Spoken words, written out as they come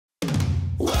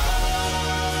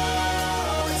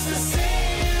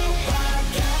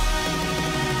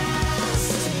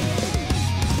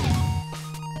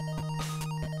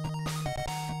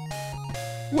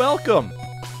welcome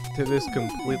to this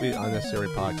completely unnecessary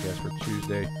podcast for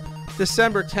Tuesday,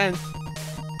 December 10th,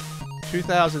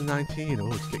 2019.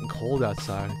 Oh, it's getting cold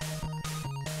outside.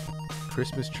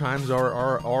 Christmas chimes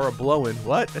are a-blowing.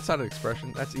 What? That's not an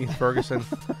expression. That's Ian Ferguson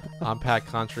on Pat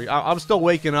Country. I'm still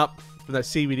waking up from that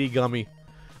CBD gummy.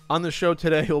 On the show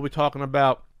today, we'll be talking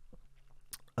about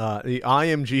the I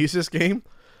Am Jesus game,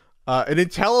 an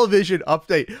Intellivision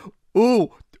update.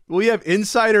 Ooh, we have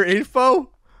insider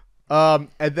info, and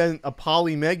then a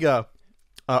Polymega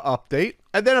update,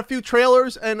 and then a few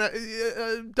trailers and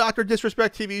a Dr.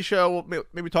 Disrespect TV show we'll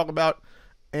maybe talk about,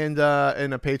 and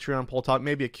a Patreon poll talk,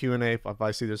 maybe a Q&A if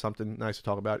I see there's something nice to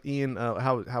talk about. Ian,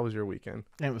 how was your weekend?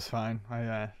 It was fine.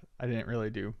 I didn't really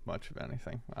do much of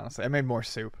anything, honestly. I made more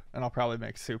soup, and I'll probably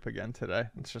make soup again today.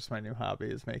 It's just my new hobby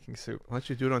is making soup. Why don't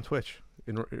you do it on Twitch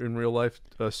in real life,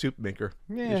 soup maker?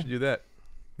 Yeah. You should do that.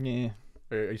 Yeah.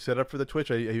 Are you set up for the Twitch?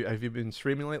 Have you been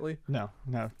streaming lately? No.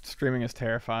 Streaming is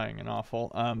terrifying and awful.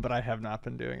 But I have not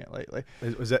been doing it lately.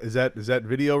 Is that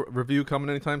video review coming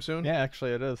anytime soon? Yeah,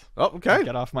 actually it is. Oh, okay.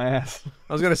 Get off my ass.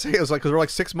 I was gonna say, it was like, because we're like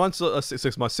 6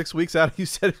 weeks out. You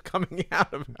said it's coming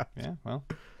out of. Yeah. Well.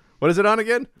 What is it on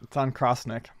again? It's on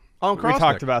Crossnick. Oh, Crossnick. We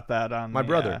talked about that on my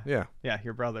brother. Yeah. Yeah,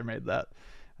 your brother made that.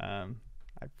 I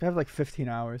have like 15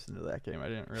 hours into that game. I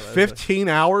didn't realize. 15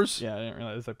 hours? Yeah, I didn't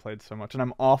realize I played so much, and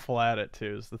I'm awful at it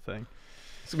too. Is the thing.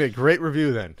 It's gonna be a great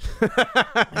review then.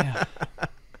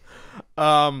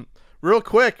 Yeah. Real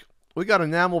quick, we got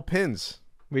enamel pins.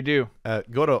 We do.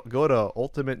 Go to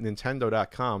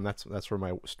ultimatenintendo.com. That's where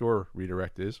my store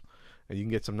redirect is, and you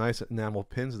can get some nice enamel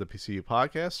pins of the PCU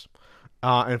podcast.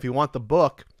 And if you want the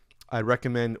book, I'd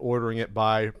recommend ordering it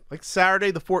by like Saturday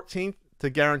the 14th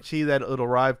to guarantee that it'll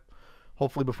arrive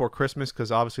hopefully before Christmas,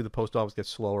 because obviously the post office gets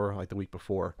slower like the week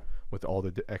before with all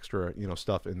the extra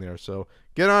stuff in there. So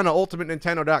get on to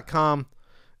ultimatenintendo.com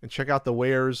and check out the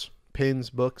wares, pins,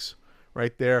 books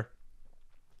right there.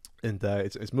 And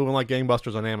it's moving like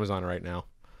gangbusters on Amazon right now,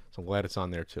 so I'm glad it's on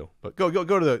there too. But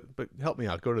but help me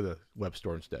out. Go to the web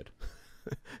store instead.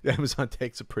 Amazon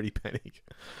takes a pretty penny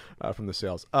from the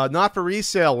sales. Not for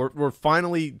resale. We're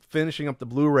finally finishing up the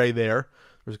Blu-ray there.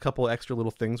 There's a couple of extra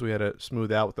little things we had to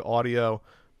smooth out with the audio.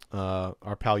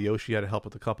 Our pal Yoshi had to help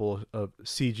with a couple of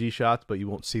CG shots, but you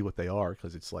won't see what they are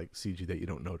because it's like CG that you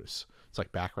don't notice. It's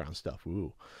like background stuff.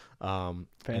 Ooh,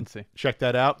 fancy. Check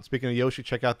that out. Speaking of Yoshi,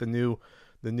 check out the new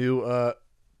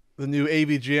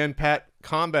AVGN Pat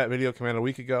Combat video came out a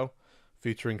week ago,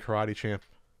 featuring Karate Champ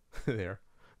there.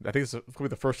 I think it's probably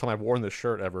the first time I've worn this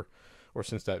shirt ever, or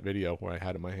since that video where I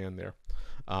had it in my hand there.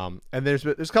 And there's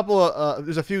a couple of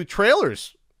there's a few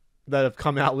trailers that have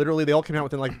come out. Literally, they all came out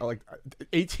within like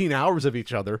 18 hours of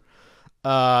each other.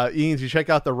 Ian, you check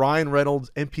out the Ryan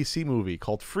Reynolds NPC movie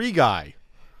called Free Guy.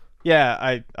 Yeah,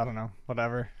 I don't know,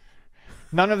 whatever.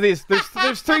 None of these.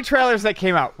 There's 3 trailers that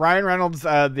came out. Ryan Reynolds.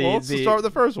 Let's start with the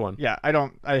first one. Yeah,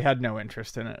 I had no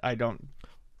interest in it. I don't.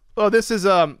 Well, this is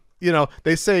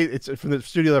they say it's from the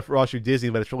studio that brought you Disney,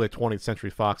 but it's really a 20th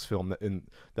Century Fox film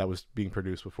that was being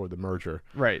produced before the merger.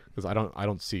 Right. Because I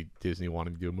don't see Disney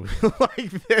wanting to do a movie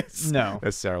like this. No.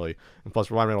 Necessarily. And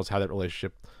plus, Ryan Reynolds had that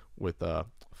relationship with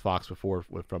Fox before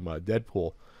from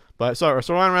Deadpool. But so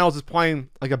Ryan Reynolds is playing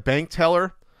like a bank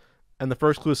teller, and the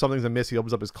first clue is something's amiss. He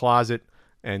opens up his closet,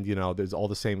 and there's all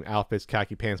the same outfits: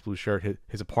 khaki pants, blue shirt.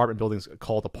 His apartment building's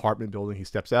called apartment building. He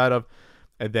steps out of.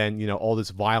 And then, all this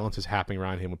violence is happening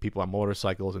around him with people on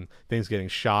motorcycles and things getting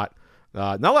shot.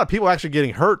 Not a lot of people actually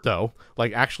getting hurt, though,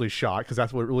 like actually shot, because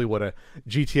that's what a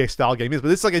GTA-style game is.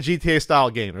 But it's like a GTA-style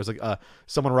game. There's like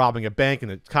someone robbing a bank, and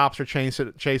the cops are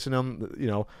chasing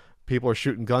them. People are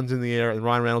shooting guns in the air, and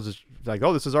Ryan Reynolds is like,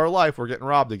 oh, this is our life. We're getting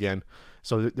robbed again.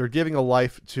 So they're giving a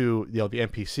life to the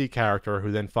NPC character,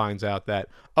 who then finds out that,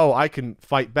 oh, I can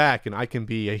fight back, and I can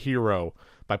be a hero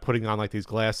by putting on like these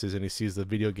glasses, and he sees the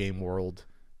video game world.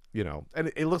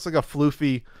 And it looks like a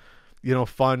floofy,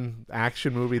 fun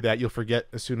action movie that you'll forget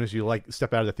as soon as you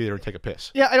step out of the theater and take a piss.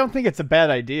 Yeah, I don't think it's a bad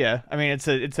idea. I mean, it's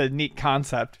a neat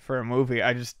concept for a movie.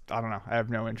 I don't know. I have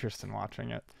no interest in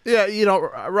watching it. Yeah,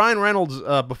 Ryan Reynolds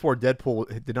before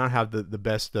Deadpool did not have the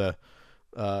best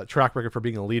track record for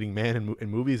being a leading man in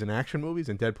movies and action movies,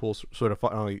 and Deadpool sort of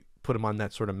finally put him on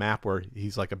that sort of map where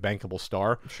he's like a bankable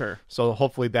star. Sure. So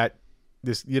hopefully that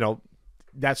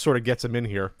sort of gets him in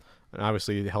here. And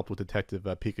obviously, it helped with Detective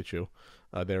Pikachu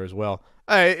there as well.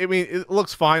 I mean, it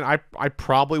looks fine. I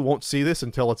probably won't see this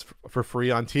until it's for free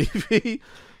on TV.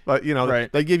 But right.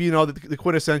 They give the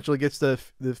quintessentially gets the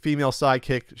female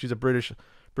sidekick. She's a British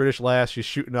lass. She's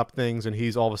shooting up things, and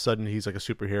he's all of a sudden he's like a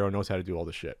superhero, knows how to do all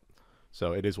this shit.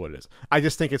 So it is what it is. I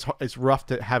just think it's rough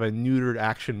to have a neutered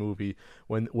action movie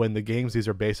when the games these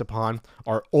are based upon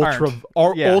are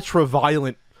ultra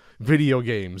violent video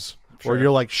games. Sure. Where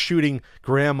you're like shooting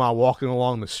grandma walking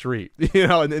along the street, you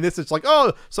know, and this it's like,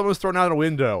 oh, someone's thrown out a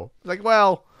window. It's like,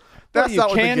 well, that's not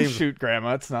what the game. You game's... can shoot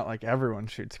grandma. It's not like everyone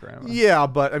shoots grandma. Yeah,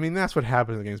 but I mean that's what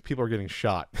happens in the games. People are getting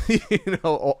shot, you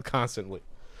know, constantly.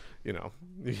 You know,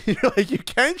 like you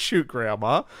can shoot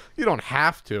grandma. You don't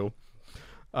have to.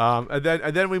 And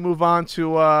then we move on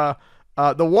to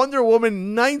the Wonder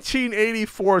Woman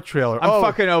 1984 trailer. I'm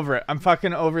fucking over it. I'm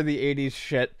fucking over the 80s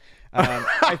shit.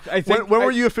 I think when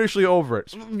were you officially over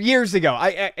it? Years ago.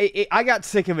 I got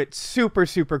sick of it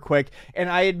super quick, and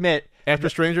I admit after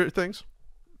Stranger Things.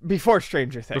 Before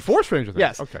Stranger Things. Before Stranger Things.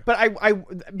 Yes. Okay. But I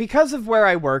because of where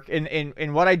I work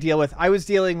and what I deal with, I was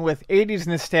dealing with 80s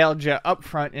nostalgia up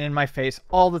front and in my face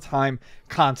all the time,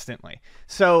 constantly.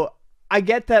 So I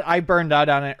get that I burned out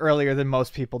on it earlier than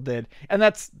most people did, and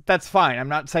that's fine. I'm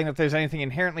not saying that there's anything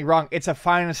inherently wrong. It's a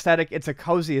fine aesthetic. It's a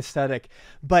cozy aesthetic,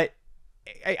 but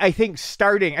I think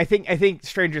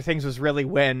Stranger Things was really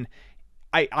when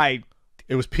it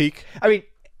was peak. I mean,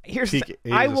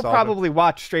 I will probably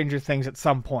watch Stranger Things at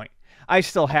some point. I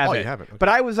still have it. You haven't. Okay. But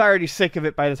I was already sick of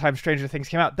it by the time Stranger Things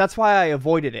came out. That's why I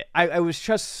avoided it. I was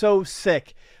just so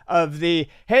sick of the,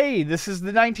 hey, this is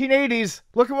the 1980s.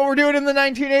 Look at what we're doing in the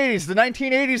 1980s. The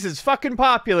 1980s is fucking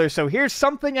popular, so here's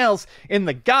something else in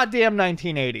the goddamn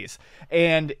 1980s.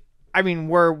 And, I mean,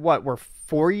 we're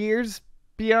 4 years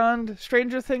beyond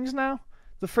Stranger Things now?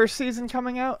 The first season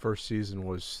coming out? First season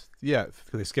was, yeah,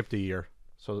 they skipped a year.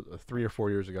 So 3 or 4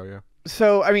 years ago, yeah.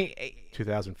 So, I mean...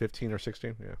 2015 or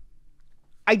 16, yeah.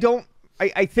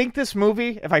 I think this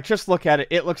movie, if I just look at it,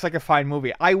 it looks like a fine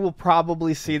movie. I will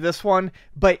probably see this one,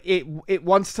 but it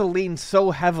wants to lean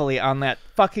so heavily on that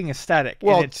fucking aesthetic,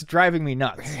 and it's driving me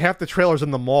nuts. Half the trailer's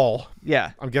in the mall.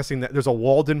 Yeah. I'm guessing that there's a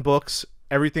Walden Books.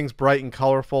 Everything's bright and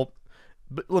colorful.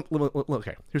 But look,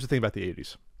 okay, here's the thing about the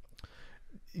 80s.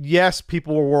 Yes,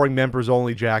 people were wearing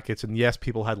members-only jackets, and yes,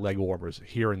 people had leg warmers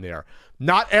here and there.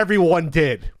 Not everyone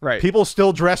did. Right. People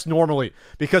still dressed normally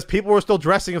because people were still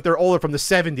dressing if they're older from the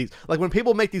 70s. Like, when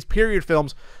people make these period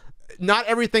films, not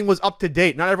everything was up to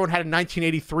date. Not everyone had a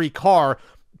 1983 car.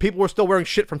 People were still wearing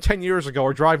shit from 10 years ago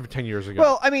or driving from 10 years ago.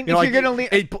 Well, I mean, if you're going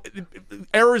to...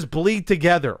 Errors bleed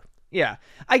together. Yeah,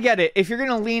 I get it. If you're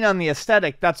going to lean on the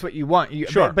aesthetic, that's what you want.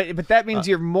 Sure. But that means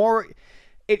you're more...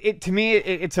 To me,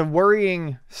 it's a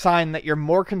worrying sign that you're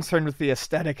more concerned with the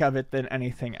aesthetic of it than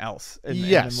anything else in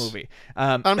the movie.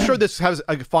 I'm sure this has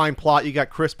a fine plot. You got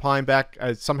Chris Pine back.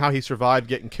 Somehow he survived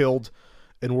getting killed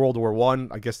in World War I.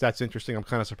 I guess that's interesting. I'm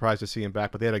kind of surprised to see him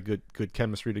back, but they had a good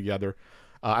chemistry together.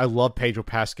 I love Pedro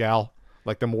Pascal.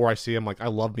 Like, the more I see him, like, I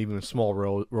love him even in small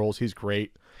roles. He's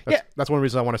great. That's one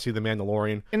reason I want to see The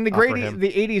Mandalorian. And the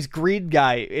 80s greed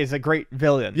guy is a great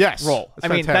villain role. I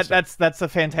mean, that's a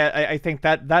fantastic. I think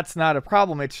that's not a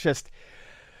problem. It's just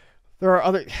there are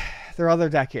other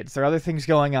decades. There are other things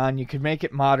going on. You could make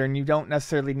it modern. You don't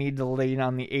necessarily need to lean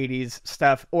on the 80s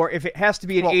stuff. Or if it has to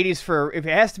be in 80s for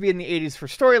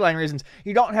storyline reasons,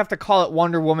 you don't have to call it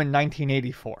Wonder Woman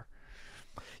 1984.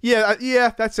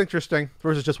 Yeah, that's interesting.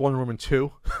 Versus just Wonder Woman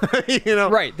 2, you know.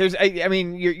 Right. I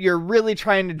mean, you're really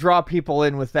trying to draw people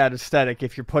in with that aesthetic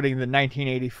if you're putting the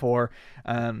 1984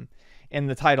 in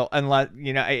the title. Unless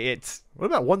it's. What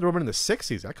about Wonder Woman in the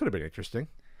 60s? That could have been interesting,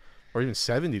 or even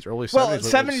 70s, early 70s. Well,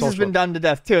 70s has been done to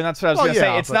death too, and that's what I was going to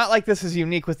say. It's not like this is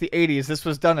unique with the 80s. This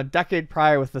was done a decade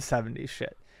prior with the 70s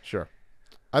shit. Sure.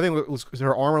 I think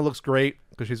her armor looks great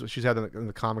because she's had in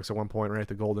the comics at one point, right?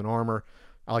 The golden armor.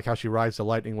 I like how she rides the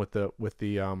lightning with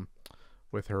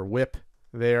her whip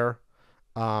there.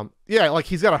 Yeah, like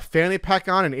he's got a fanny pack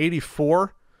on in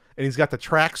 '84, and he's got the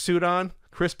tracksuit on.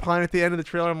 Chris Pine at the end of the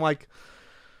trailer. I'm like,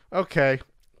 okay,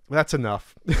 that's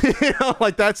enough.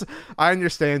 Like I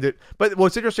understand it. But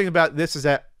what's interesting about this is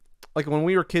that, like, when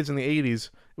we were kids in the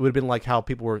 '80s, it would have been like how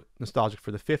people were nostalgic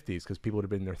for the '50s because people would have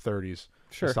been in their 30s.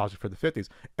 Sure. Nostalgic for the 50s,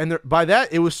 and by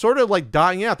that it was sort of like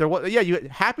dying out.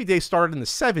 Happy Days started in the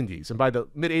 70s, and by the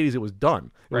mid 80s it was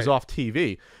done. It was off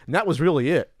TV, and that was really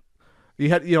it. You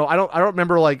had, I don't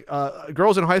remember, like,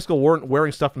 girls in high school weren't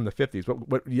wearing stuff from the 50s,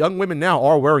 but young women now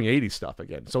are wearing 80s stuff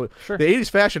again. So the 80s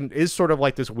fashion is sort of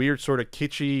like this weird sort of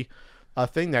kitschy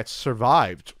thing that's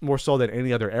survived more so than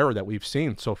any other era that we've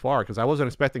seen so far. Because I wasn't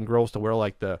expecting girls to wear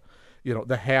like the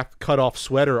half cut off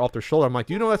sweater off their shoulder. I'm like,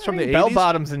 do you know that's from the 80s? Bell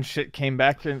bottoms and shit came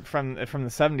back from the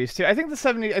 70s too. I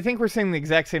think we're seeing the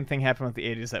exact same thing happen with the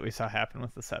 80s that we saw happen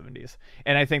with the 70s.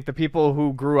 And I think the people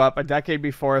who grew up a decade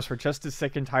before us were just as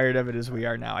sick and tired of it as we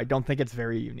are now. I don't think it's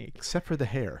very unique. Except for the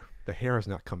hair. The hair has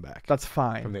not come back. That's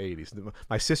fine. From the 80s.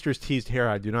 My sister's teased hair,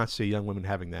 I do not see young women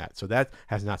having that. So that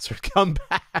has not sort of come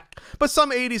back. But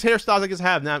some 80s hairstyles I guess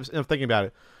have. Now I'm thinking about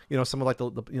it. Some of like the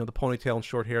the ponytail and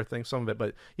short hair thing, some of it,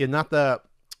 but yeah, not the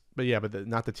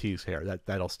not the teased hair.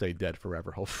 That'll stay dead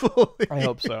forever, hopefully. I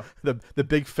hope so. The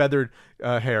big feathered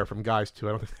hair from guys too.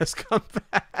 I don't think that's come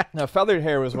back. No, feathered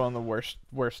hair was one of the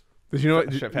worst. Did you know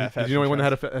anyone that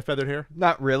had a feathered hair?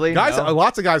 Not really. Guys, no.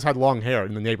 Lots of guys had long hair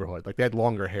in the neighborhood. Like they had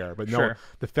longer hair, but no, Sure.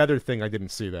 the feathered thing I didn't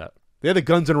see that. They had the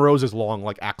Guns N' Roses long,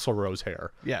 like Axl Rose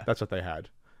hair. Yeah. That's what they had.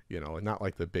 And not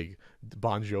like the big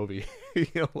Bon Jovi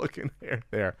looking hair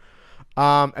there.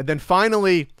 And then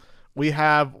finally, we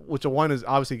have, which one is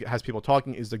obviously has people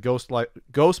talking, is the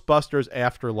Ghostbusters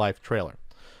Afterlife trailer.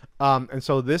 And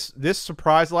so this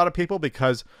surprised a lot of people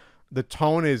because the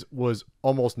tone was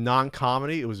almost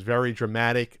non-comedy. It was very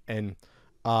dramatic and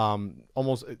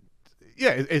almost,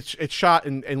 it's shot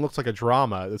and looks like a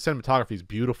drama. The cinematography is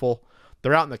beautiful.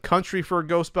 They're out in the country for a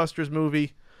Ghostbusters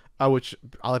movie, which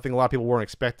I think a lot of people weren't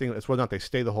expecting. It's whether or not they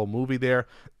stay the whole movie there.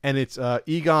 And it's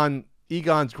Egon's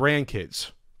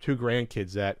grandkids, 2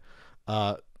 grandkids that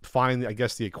find, I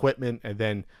guess, the equipment, and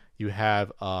then you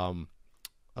have Paul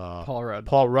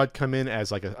Rudd come in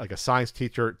as like a science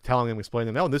teacher, telling them,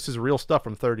 explaining them, this is real stuff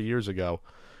from 30 years ago,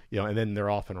 and then they're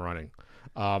off and running.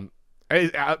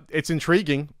 It's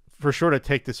intriguing for sure to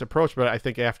take this approach, but I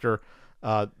think after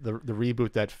the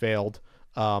reboot that failed,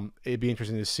 it'd be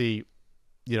interesting to see,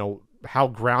 how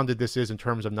grounded this is in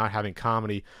terms of not having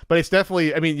comedy. But it's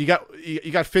definitely, I mean, you got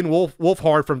Finn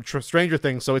Wolfhard from Stranger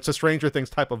Things, so it's a Stranger Things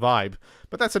type of vibe.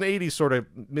 But that's an 80s sort of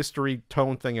mystery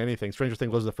tone thing, anything. Stranger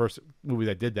Things was the first movie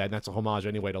that did that, and that's a homage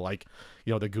anyway to, like,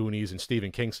 the Goonies and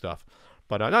Stephen King stuff.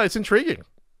 But no, it's intriguing.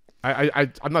 I'm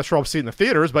not sure I'll see it in the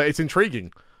theaters, but it's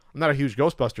intriguing. I'm not a huge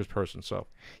Ghostbusters person, so.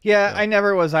 Yeah, I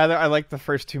never was either. I liked the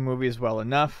first 2 movies well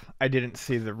enough. I didn't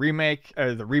see the remake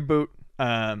or the reboot.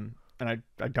 And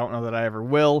I don't know that I ever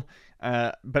will.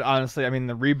 But honestly, I mean,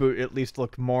 the reboot at least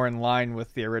looked more in line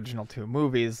with the original 2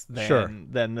 movies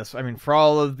than this. I mean, for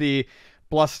all of the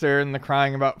bluster and the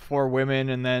crying about 4 women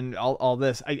and then all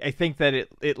this, I think that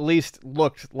it at least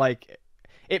looked like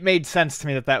it made sense to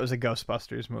me that was a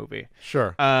Ghostbusters movie.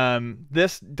 Sure.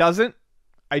 This doesn't.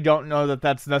 I don't know that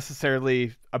that's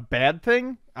necessarily a bad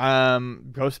thing.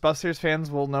 Ghostbusters fans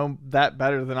will know that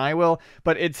better than I will,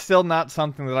 but it's still not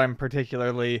something that I'm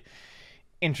particularly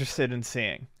interested in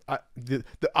seeing.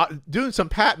 Doing some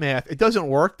pat math, it doesn't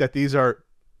work that these are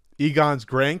Egon's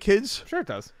grandkids. Sure it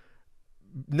does.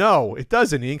 No, it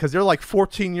doesn't, Ian, because they're like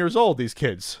 14 years old, these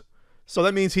kids. So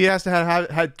that means he has to have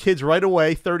had kids right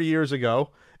away 30 years ago,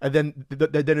 and then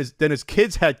his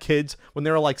kids had kids when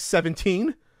they were like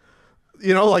 17.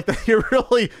 Like you're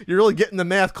really getting the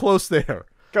math close there.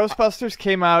 Ghostbusters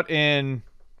came out in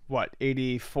what,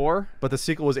 84? But the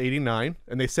sequel was 89,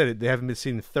 and they said they haven't been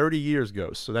seen in 30 years,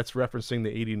 Ghost. So that's referencing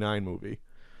the 89 movie.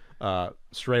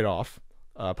 Straight off.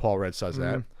 Paul Rudd says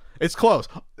that. It's close.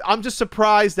 I'm just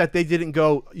surprised that they didn't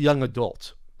go young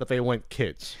adult, that they went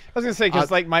kids. I was gonna say,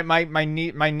 because like my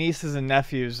nieces and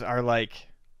nephews are like,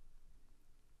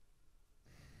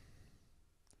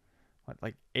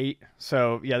 like 8,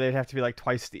 so yeah, they'd have to be like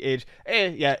twice the age.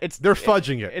 Yeah, they're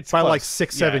fudging it. It's by close. Like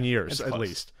 6-7 years at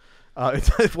least.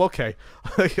 It's okay,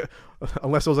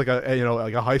 unless it was like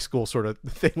a high school sort of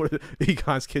thing where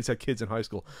Egon's kids had kids in high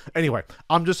school. Anyway,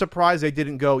 I'm just surprised they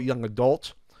didn't go young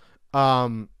adult.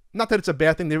 Not that it's a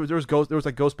bad thing. There was like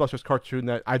Ghostbusters cartoon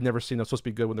that I've never seen. That's supposed to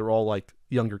be good when they're all like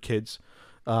younger kids.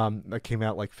 That came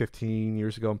out like 15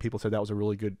 years ago, and people said that was a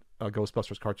really good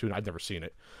Ghostbusters cartoon. I'd never seen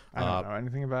it. I don't know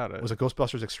anything about it. Was it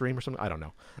Ghostbusters Extreme or something? I don't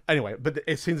know. Anyway, but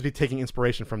it seems to be taking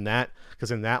inspiration from that,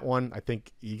 because in that one, I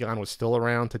think Egon was still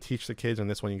around to teach the kids, and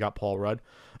this one you got Paul Rudd.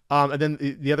 And then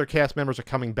the other cast members are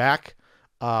coming back.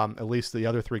 At least the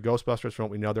other 3 Ghostbusters, from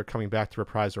what we know, they're coming back to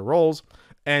reprise their roles.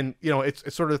 And,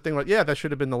 it's sort of the thing like, yeah, that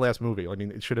should have been the last movie. I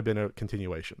mean, it should have been a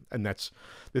continuation. And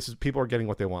people are getting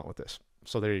what they want with this.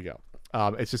 So there you go.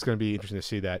 It's just going to be interesting to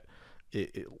see that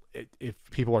if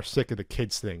people are sick of the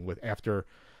kids thing with after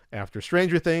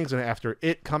Stranger Things and after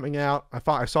It coming out.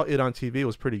 I saw It on TV. It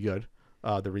was pretty good.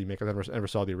 The remake. I never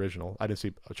saw the original. I didn't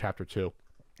see chapter 2.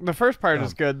 The first part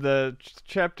is good. The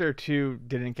chapter 2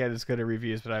 didn't get as good a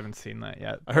reviews, but I haven't seen that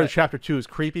yet. I heard chapter 2 is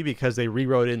creepy because they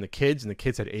rewrote in the kids, and the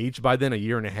kids had aged by then, 1.5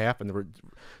 years, and they were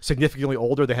significantly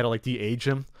older. They had to like de-age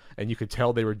them, and you could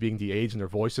tell they were being de-aged, and their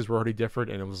voices were already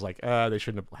different. And it was like, they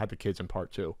shouldn't have had the kids in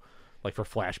part 2, like for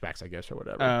flashbacks, I guess, or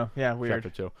whatever. Oh, yeah, weird.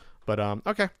 Chapter 2, but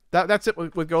okay, that's it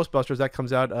with Ghostbusters. That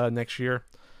comes out next year,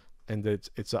 and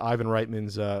it's Ivan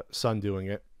Reitman's son doing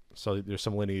it, so there's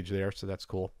some lineage there, so that's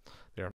cool.